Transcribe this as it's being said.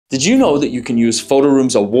Did you know that you can use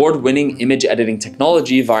Photoroom's award-winning image editing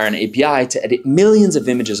technology via an API to edit millions of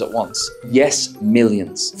images at once? Yes,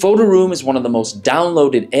 millions. Photoroom is one of the most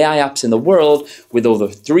downloaded AI apps in the world with over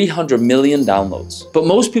 300 million downloads. But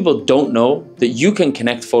most people don't know that you can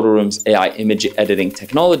connect Photoroom's AI image editing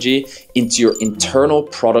technology into your internal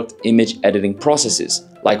product image editing processes,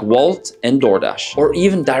 like Wolt and DoorDash, or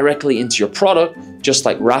even directly into your product, just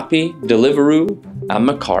like Rappi, Deliveroo, and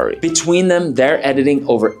Mercari. Between them, they're editing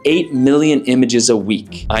over 8 million images a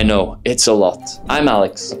week. I know, it's a lot. I'm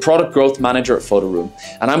Alex, a product growth manager at Photoroom,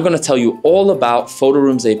 and I'm gonna tell you all about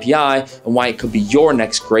Photoroom's API and why it could be your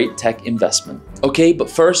next great tech investment. Okay, but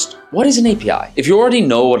first, what is an API? If you already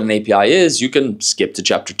know what an API is, you can skip to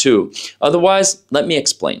chapter 2. Otherwise, let me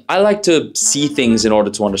explain. I like to see things in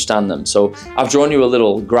order to understand them, so I've drawn you a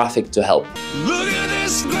little graphic to help. Look at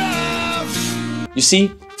this graph! You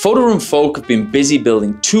see, Photoroom folk have been busy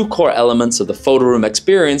building two core elements of the Photoroom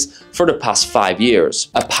experience for the past 5 years.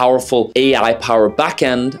 A powerful AI-powered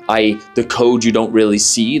backend, i.e. the code you don't really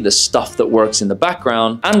see, the stuff that works in the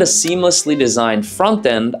background, and a seamlessly designed front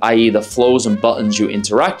end, i.e. the flows and buttons you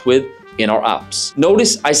interact with in our apps.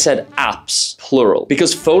 Notice I said apps, plural,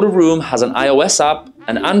 because Photoroom has an iOS app,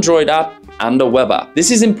 an Android app, and a web app. This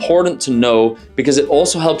is important to know because it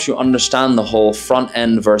also helps you understand the whole front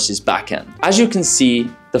end versus back end. As you can see,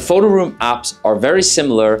 the Photoroom apps are very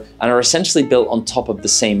similar and are essentially built on top of the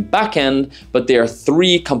same backend, but they are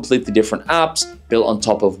three completely different apps built on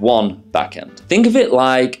top of one backend. Think of it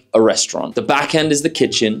like a restaurant. The backend is the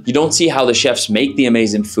kitchen. You don't see how the chefs make the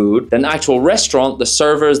amazing food. Then the actual restaurant, the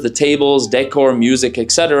servers, the tables, decor, music,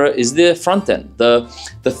 etc. is the front end, the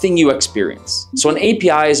thing you experience. So an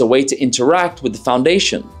API is a way to interact with the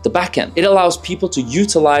foundation, the backend. It allows people to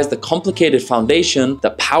utilize the complicated foundation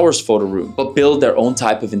that powers Photoroom, but build their own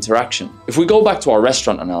type of interaction. If we go back to our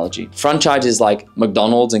restaurant analogy, franchises like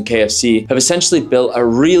McDonald's and KFC have essentially built a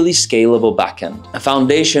really scalable backend, a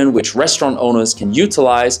foundation which restaurant owners can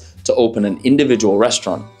utilize to open an individual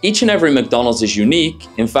restaurant. Each and every McDonald's is unique.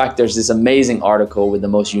 In fact, there's this amazing article with the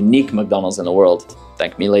most unique McDonald's in the world.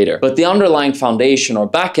 Thank me later. But the underlying foundation or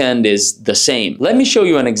backend is the same. Let me show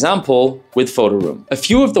you an example with Photoroom. A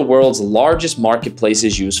few of the world's largest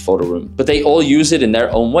marketplaces use Photoroom, but they all use it in their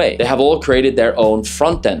own way. They have all created their own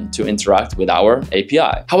front end to interact with our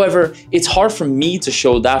API. However, it's hard for me to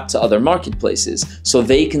show that to other marketplaces so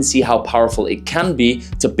they can see how powerful it can be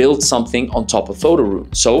to build something on top of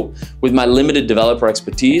Photoroom. So with my limited developer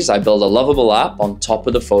expertise, I build a lovable app on top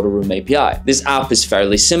of the Photoroom API. This app is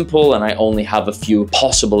fairly simple and I only have a few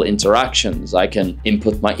possible interactions. I can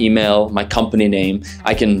input my email, my company name,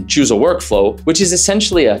 I can choose a workflow, which is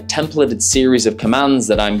essentially a templated series of commands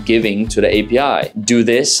that I'm giving to the API. Do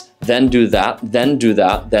this, then do that,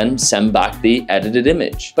 then send back the edited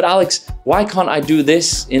image. But Alex, why can't I do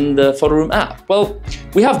this in the Photoroom app? Well,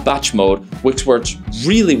 we have batch mode, which works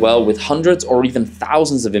really well with hundreds or even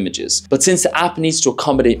thousands of images. But since the app needs to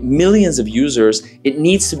accommodate millions of users, it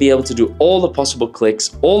needs to be able to do all the possible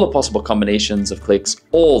clicks, all the possible combinations of clicks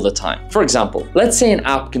all the time. For example, let's say an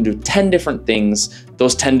app can do 10 different things.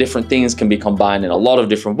 Those 10 different things can be combined in a lot of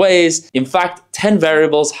different ways. In fact, 10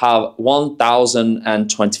 variables have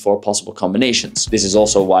 1,024 possible combinations. This is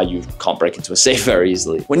also why you can't break into a safe very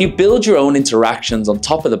easily. When you build your own interactions on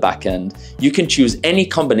top of the backend, you can choose any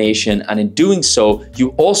combination, and in doing so, you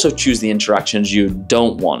also choose the interactions you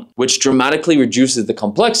don't want, which dramatically reduces the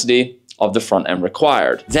complexity of the front end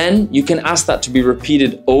required. Then you can ask that to be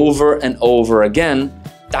repeated over and over again,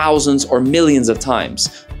 thousands or millions of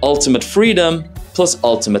times. Ultimate freedom plus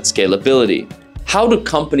ultimate scalability. How do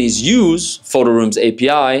companies use Photoroom's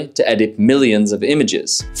API to edit millions of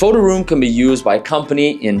images? Photoroom can be used by a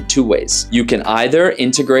company in two ways. You can either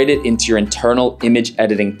integrate it into your internal image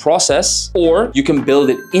editing process, or you can build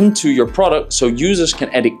it into your product so users can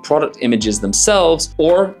edit product images themselves,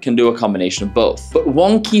 or can do a combination of both. But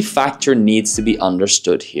one key factor needs to be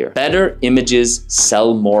understood here. Better images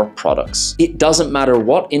sell more products. It doesn't matter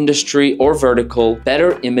what industry or vertical,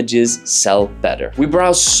 better images sell better. We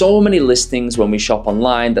browse so many listings when we shop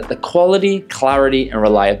online that the quality, clarity, and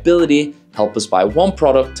reliability help us buy one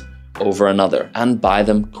product over another and buy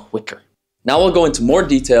them quicker. Now we'll go into more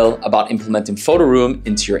detail about implementing Photoroom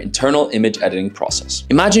into your internal image editing process.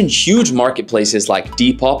 Imagine huge marketplaces like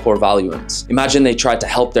Depop or Valuance. Imagine they tried to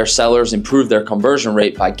help their sellers improve their conversion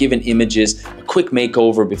rate by giving images a quick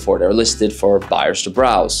makeover before they're listed for buyers to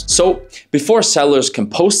browse. So before sellers can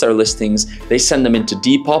post their listings, they send them into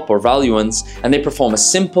Depop or Valuance and they perform a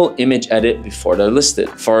simple image edit before they're listed.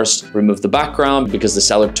 First, remove the background because the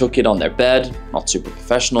seller took it on their bed. not super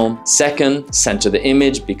professional. Second, center the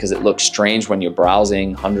image because it looks strange when you're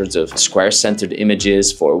browsing hundreds of square centered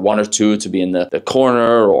images for one or two to be in the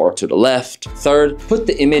corner or to the left. Third, put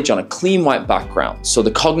the image on a clean white background so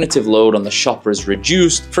the cognitive load on the shopper is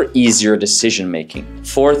reduced for easier decision making.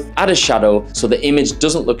 Fourth, add a shadow so the image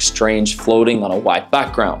doesn't look strange floating on a white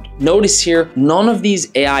background. Notice here, none of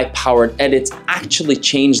these AI-powered edits actually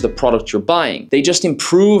change the product you're buying. They just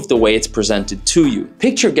improve the way it's presented to you.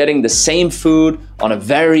 Picture getting the same food on a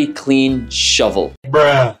very clean shovel.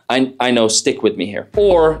 Bruh. I know, stick with me here.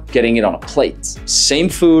 Or getting it on a plate. Same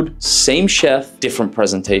food, same chef, different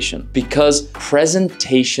presentation. Because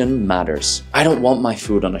presentation matters. I don't want my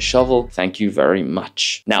food on a shovel, thank you very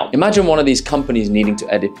much. Now, imagine one of these companies needing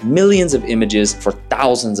to edit millions of images for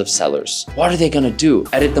thousands of sellers. What are they gonna do?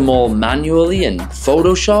 Edit them all manually in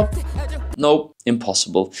Photoshop? Nope,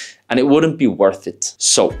 impossible. And it wouldn't be worth it.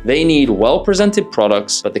 So they need well-presented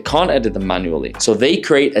products, but they can't edit them manually. So they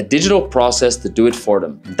create a digital process to do it for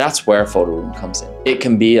them. That's where Photoroom comes in. It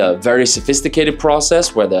can be a very sophisticated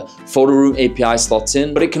process where the Photoroom API slots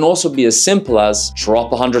in, but it can also be as simple as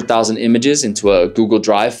drop 100,000 images into a Google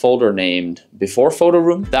Drive folder named before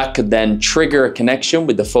Photoroom. That could then trigger a connection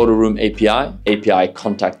with the Photoroom API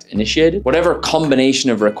contact initiated. Whatever combination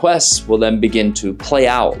of requests will then begin to play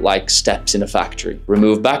out like steps in a factory.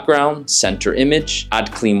 Remove background, center image,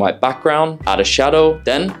 add clean white background, add a shadow,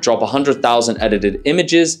 then drop 100,000 edited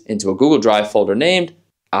images into a Google Drive folder named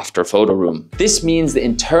after Photoroom. This means the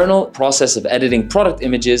internal process of editing product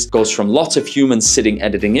images goes from lots of humans sitting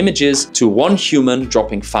editing images to one human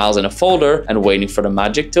dropping files in a folder and waiting for the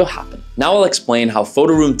magic to happen. Now I'll explain how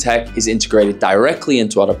Photoroom tech is integrated directly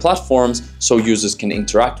into other platforms so users can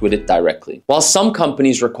interact with it directly. While some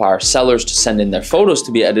companies require sellers to send in their photos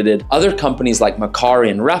to be edited, other companies like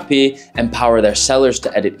Mercari and Rappi empower their sellers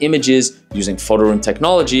to edit images using Photoroom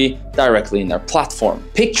technology directly in their platform.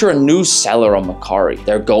 Picture a new seller on Mercari.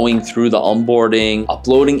 They're going through the onboarding,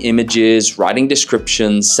 uploading images, writing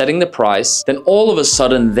descriptions, setting the price. Then all of a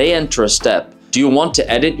sudden they enter a step. Do you want to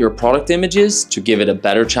edit your product images to give it a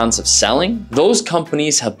better chance of selling? Those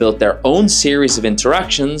companies have built their own series of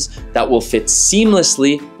interactions that will fit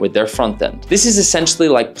seamlessly with their front end. This is essentially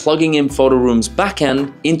like plugging in Photoroom's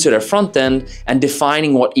backend into their front end and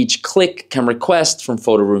defining what each click can request from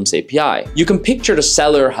Photoroom's API. You can picture the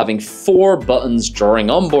seller having 4 buttons during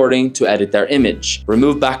onboarding to edit their image.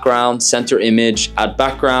 Remove background, center image, add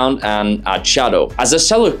background, and add shadow. As a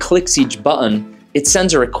seller clicks each button, it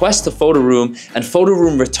sends a request to Photoroom and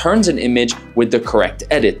Photoroom returns an image with the correct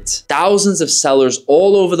edit. Thousands of sellers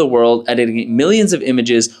all over the world editing millions of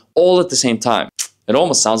images all at the same time. It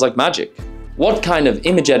almost sounds like magic. What kind of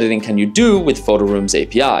image editing can you do with Photoroom's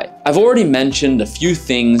API? I've already mentioned a few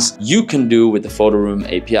things you can do with the Photoroom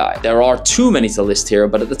API. There are too many to list here,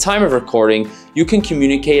 but at the time of recording, you can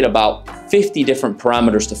communicate about 50 different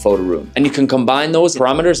parameters to Photoroom, and you can combine those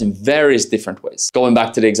parameters in various different ways. Going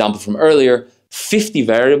back to the example from earlier, 50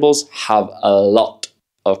 variables have a lot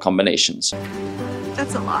of combinations.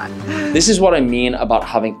 That's a lot. This is what I mean about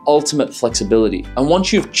having ultimate flexibility. And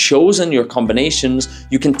once you've chosen your combinations,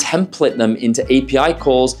 you can template them into API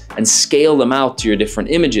calls and scale them out to your different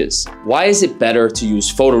images. Why is it better to use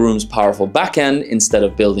Photoroom's powerful backend instead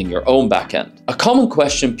of building your own backend? A common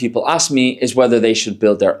question people ask me is whether they should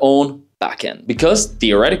build their own backend. Because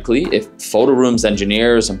theoretically, if Photoroom's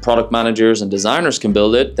engineers and product managers and designers can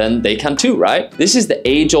build it, then they can too, right? This is the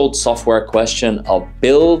age-old software question of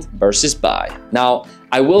build versus buy. Now,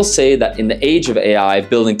 I will say that in the age of AI,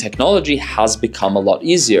 building technology has become a lot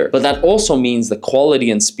easier, but that also means the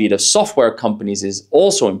quality and speed of software companies is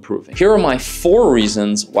also improving. Here are my 4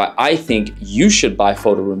 reasons why I think you should buy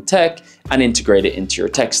Photoroom tech and integrate it into your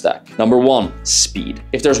tech stack. Number 1, speed.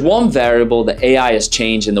 If there's one variable that AI has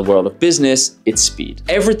changed in the world of business, it's speed.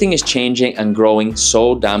 Everything is changing and growing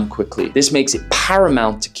so damn quickly. This makes it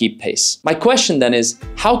paramount to keep pace. My question then is,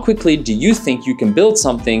 how quickly do you think you can build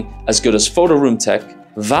something as good as Photoroom tech,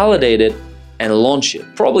 validate it, and launch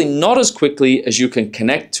it? Probably not as quickly as you can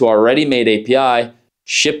connect to our ready-made API,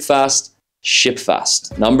 ship fast, ship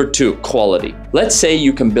fast. Number 2, quality. Let's say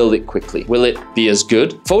you can build it quickly. Will it be as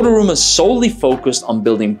good? Photoroom is solely focused on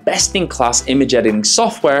building best-in-class image editing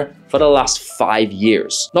software for the last 5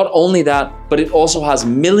 years. Not only that, but it also has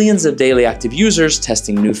millions of daily active users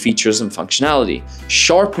testing new features and functionality,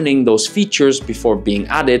 sharpening those features before being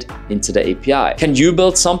added into the API. Can you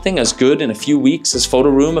build something as good in a few weeks as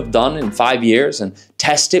Photoroom have done in 5 years and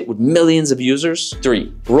test it with millions of users?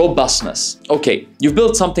 3, robustness. Okay, you've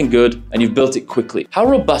built something good and you've built it quickly. How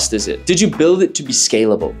robust is it? Did you build it to be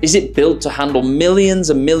scalable? Is it built to handle millions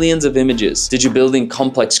and millions of images? Did you build in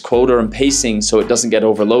complex quota and pacing so it doesn't get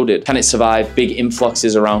overloaded? market? Can it survive big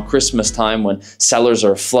influxes around Christmas time when sellers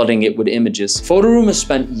are flooding it with images? Photoroom has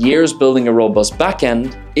spent years building a robust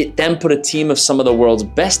backend. It then put a team of some of the world's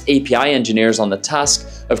best API engineers on the task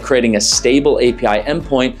of creating a stable API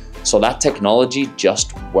endpoint so that technology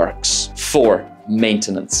just works. 4.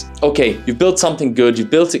 Maintenance. Okay, you've built something good, you've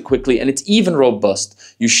built it quickly, and it's even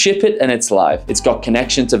robust. You ship it and it's live. It's got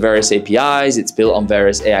connection to various APIs, it's built on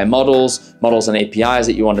various AI models and APIs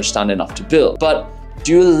that you understand enough to build. But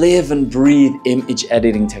do you live and breathe image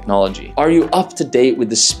editing technology? Are you up to date with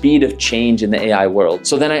the speed of change in the AI world?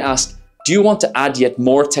 So then I ask, do you want to add yet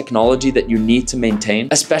more technology that you need to maintain,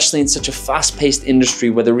 especially in such a fast-paced industry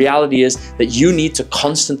where the reality is that you need to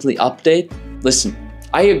constantly update? Listen,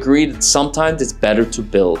 I agree that sometimes it's better to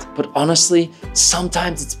build, but honestly,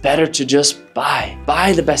 sometimes it's better to just buy.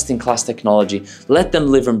 Buy the best-in-class technology, let them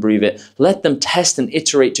live and breathe it, let them test and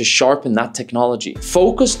iterate to sharpen that technology.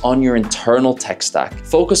 Focus on your internal tech stack.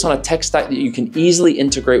 Focus on a tech stack that you can easily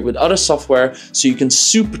integrate with other software so you can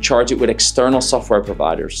supercharge it with external software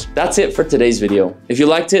providers. That's it for today's video. If you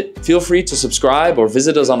liked it, feel free to subscribe or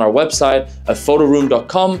visit us on our website at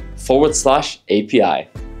photoroom.com/API.